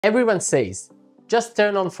Everyone says, just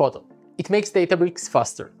turn on Photon. It makes Databricks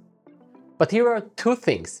faster. But here are two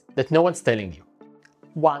things that no one's telling you.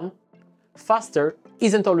 One, faster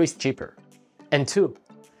isn't always cheaper. And two,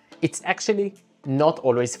 it's actually not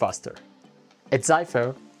always faster. At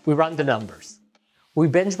Zipher, we run the numbers. We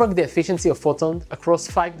benchmark the efficiency of Photon across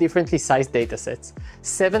 5 differently sized datasets,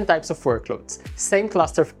 7 types of workloads, same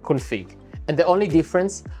cluster config, and the only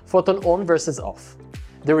difference, Photon on versus off.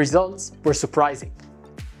 The results were surprising.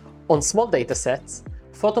 On small datasets,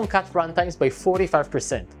 Photon cut runtimes by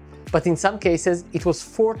 45%, but in some cases it was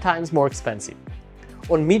 4 times more expensive.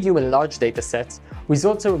 On medium and large datasets,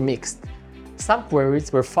 results are mixed. Some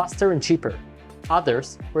queries were faster and cheaper,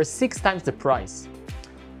 others were 6 times the price.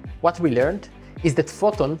 What we learned is that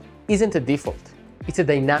Photon isn't a default, it's a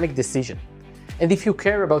dynamic decision. And if you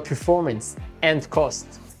care about performance and cost,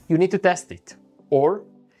 you need to test it. Or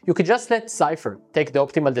you could just let Zipher take the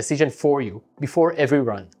optimal decision for you before every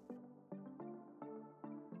run.